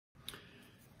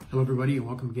Hello, everybody, and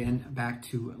welcome again back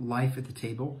to Life at the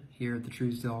Table here at the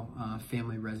Truesdale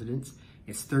Family Residence.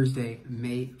 It's Thursday,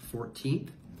 May 14th,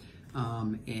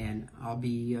 and I'll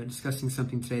be discussing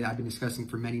something today that I've been discussing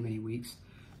for many, many weeks,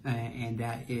 and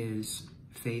that is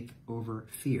faith over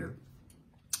fear.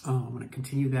 I want to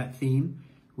continue that theme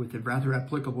with a rather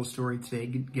applicable story today,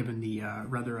 given the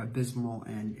rather abysmal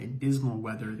and dismal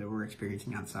weather that we're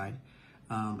experiencing outside.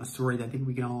 A story that I think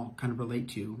we can all kind of relate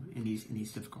to in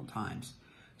these difficult times.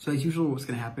 So as usual, what's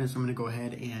going to happen is I'm going to go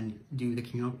ahead and do the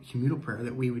communal prayer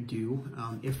that we would do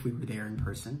if we were there in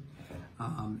person.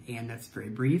 And that's very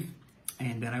brief.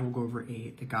 And then I will go over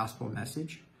the gospel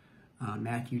message,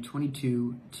 Matthew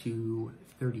 22 to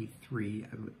 33,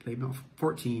 I believe,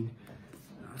 14,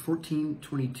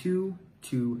 22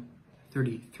 to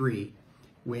 33,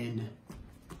 when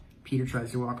Peter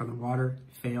tries to walk on the water,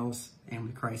 fails, and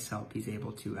with Christ's help, he's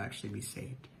able to actually be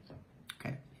saved.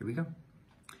 Okay, here we go.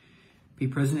 Be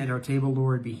present at our table,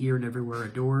 Lord, be here and everywhere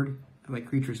adored. Let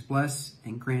creatures bless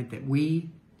and grant that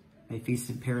we may feast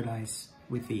in paradise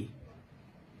with thee.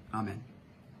 Amen.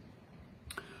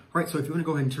 All right, so if you want to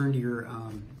go ahead and turn to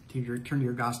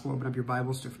your gospel, open up your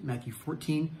Bibles to Matthew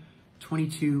 14,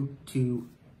 22 to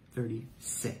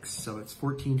 36. So it's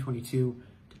 14, 22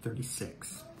 to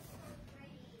 36.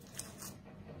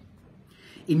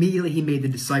 Immediately he made the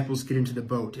disciples get into the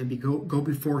boat and go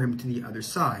before him to the other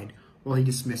side, while he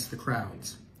dismissed the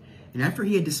crowds. And after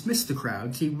he had dismissed the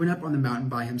crowds, he went up on the mountain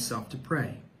by himself to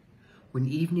pray. When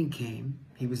evening came,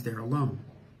 he was there alone.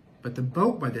 But the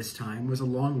boat by this time was a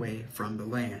long way from the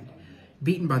land,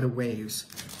 beaten by the waves,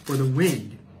 for the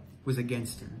wind was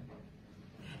against him.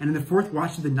 And in the fourth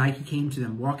watch of the night he came to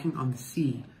them, walking on the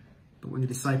sea. But when the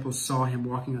disciples saw him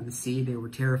walking on the sea, they were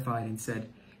terrified and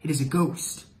said, "It is a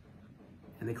ghost."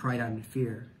 And they cried out in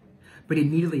fear. But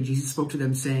immediately Jesus spoke to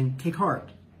them, saying, "Take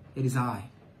heart. It is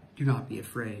I. Do not be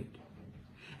afraid."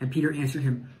 And Peter answered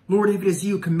him, "Lord, if it is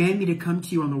you, command me to come to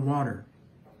you on the water."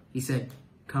 He said,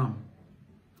 "Come."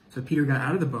 So Peter got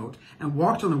out of the boat and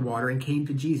walked on the water and came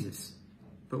to Jesus.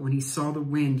 But when he saw the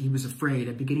wind, he was afraid,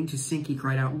 and beginning to sink, he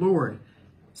cried out, "Lord,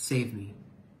 save me."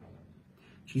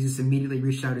 Jesus immediately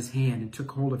reached out his hand and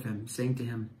took hold of him, saying to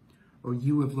him, "O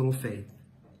you of little faith,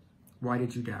 why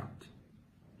did you doubt?"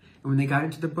 And when they got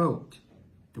into the boat,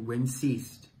 the wind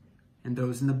ceased, and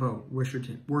those in the boat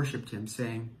worshipped him,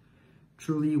 saying,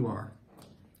 "Truly you are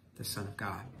the Son of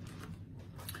God."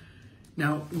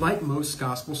 Now, like most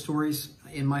gospel stories,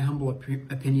 in my humble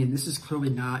opinion, this is clearly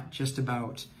not just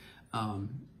about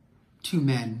two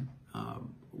men,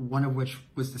 one of which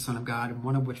was the Son of God and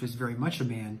one of which was very much a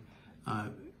man,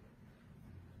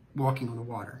 walking on the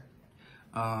water.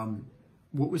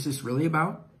 What was this really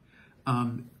about?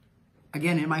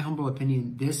 Again, in my humble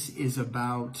opinion, this is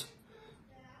about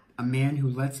a man who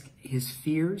lets his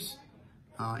fears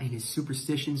and his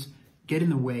superstitions get in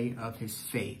the way of his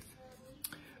faith.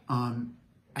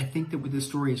 I think that what this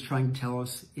story is trying to tell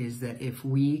us is that if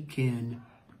we can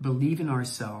believe in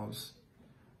ourselves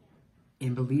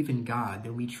and believe in God,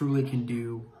 then we truly can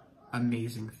do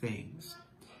amazing things.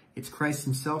 It's Christ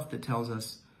himself that tells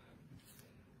us,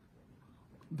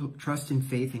 trust and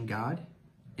faith in God,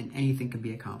 and anything can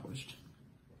be accomplished.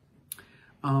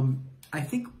 I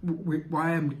think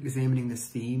why I'm examining this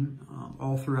theme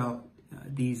all throughout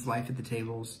these Life at the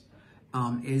Tables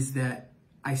is that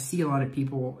I see a lot of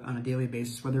people on a daily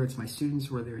basis, whether it's my students,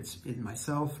 whether it's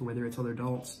myself, or whether it's other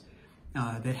adults,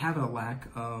 that have a lack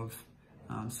of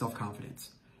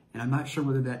self-confidence. And I'm not sure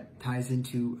whether that ties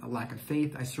into a lack of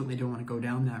faith. I certainly don't want to go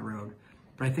down that road.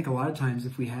 But I think a lot of times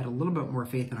if we had a little bit more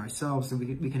faith in ourselves, then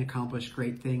we can accomplish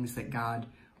great things that God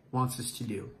wants us to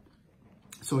do.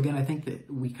 So again, I think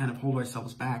that we kind of hold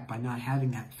ourselves back by not having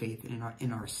that faith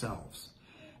in ourselves.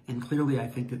 And clearly, I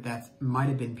think that might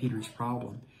have been Peter's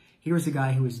problem. He was a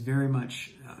guy who was very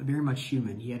much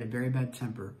human. He had a very bad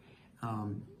temper.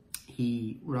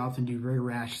 He would often do very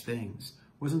rash things.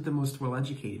 Wasn't the most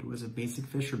well-educated. Was a basic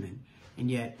fisherman. And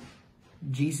yet,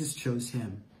 Jesus chose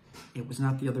him. It was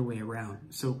not the other way around.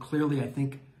 So clearly, I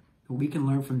think what we can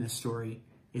learn from this story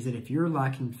is that if you're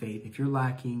lacking faith, if you're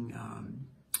lacking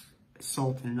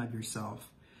salt in and of yourself,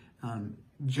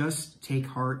 just take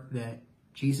heart that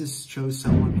Jesus chose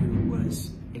someone who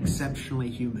was exceptionally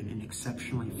human and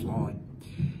exceptionally flawed.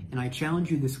 And I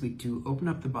challenge you this week to open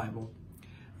up the Bible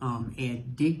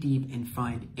and dig deep and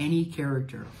find any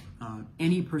character,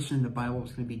 any person in the Bible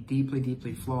is going to be deeply,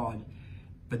 deeply flawed,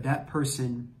 but that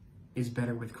person is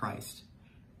better with Christ.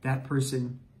 That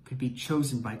person could be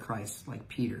chosen by Christ, like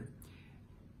Peter.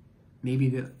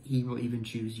 Maybe he will even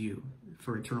choose you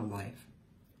for eternal life,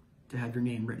 to have your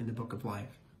name written in the book of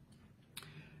life.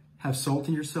 Have salt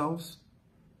in yourselves,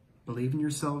 believe in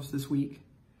yourselves this week.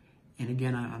 And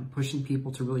again, I'm pushing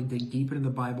people to really dig deep into the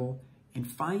Bible and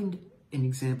find an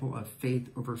example of faith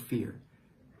over fear.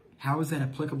 How is that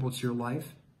applicable to your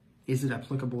life? Is it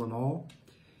applicable at all?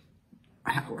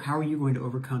 How are you going to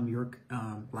overcome your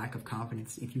lack of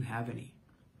confidence if you have any?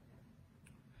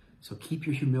 So keep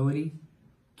your humility,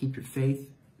 keep your faith,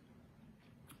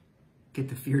 get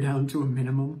the fear down to a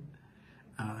minimum,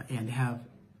 and have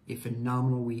a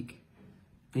phenomenal week.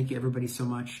 Thank you everybody so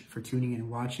much for tuning in and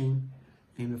watching.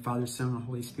 In the name of the Father, Son, and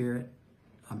Holy Spirit.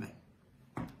 Amen.